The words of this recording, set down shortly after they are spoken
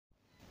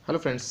Hello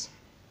friends,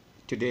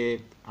 today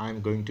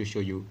I'm going to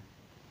show you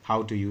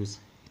how to use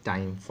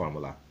time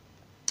formula.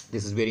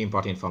 This is very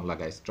important formula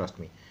guys, trust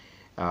me.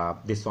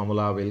 This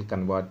formula will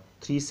convert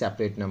three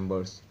separate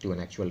numbers to an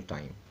actual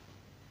time,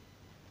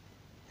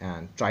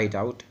 and try it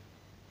out.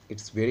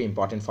 It's very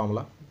important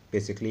formula.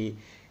 Basically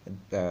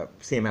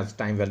same as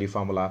time value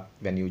formula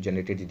when you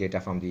generated the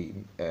data from the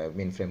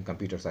mainframe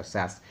computers or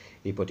SAS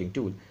reporting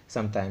tool.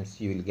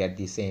 Sometimes you will get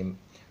the same,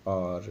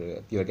 or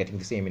you are getting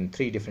the same in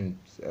three different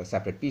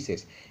separate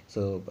pieces.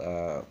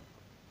 So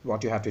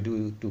what you have to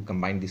do to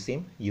combine the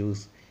same,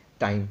 use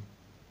time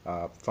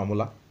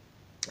formula,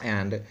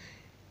 and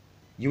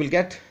you will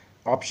get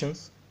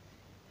options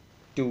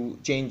to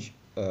change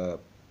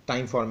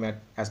time format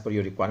as per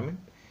your requirement.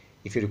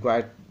 If you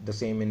require the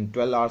same in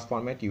 12 hours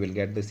format, you will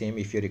get the same.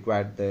 If you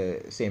require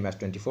the same as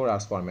 24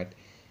 hours format,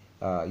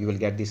 you will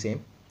get the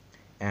same.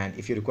 And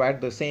if you require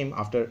the same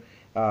after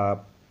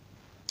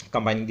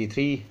combining the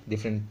three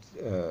different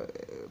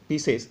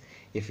pieces,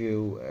 if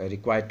you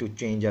require to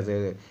change as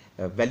a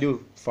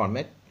value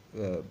format,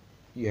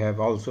 you have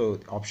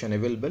also option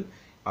available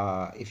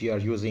if you are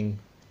using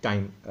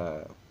time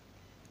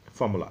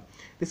formula.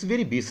 This is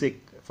very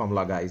basic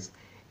formula guys,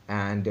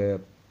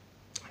 and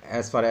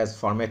as far as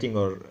formatting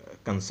or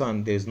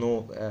concerned, there is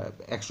no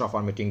extra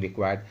formatting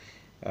required.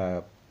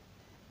 uh,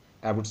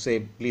 I would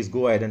say please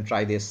go ahead and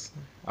try this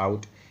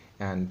out,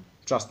 and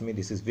trust me,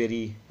 this is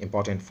very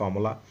important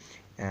formula.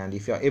 And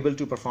if you are able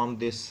to perform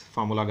this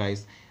formula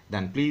guys,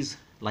 then please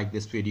like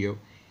this video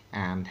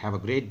and have a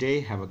great day,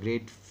 have a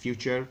great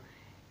future,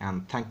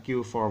 and thank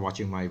you for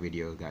watching my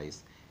video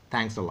guys.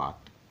 Thanks a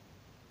lot.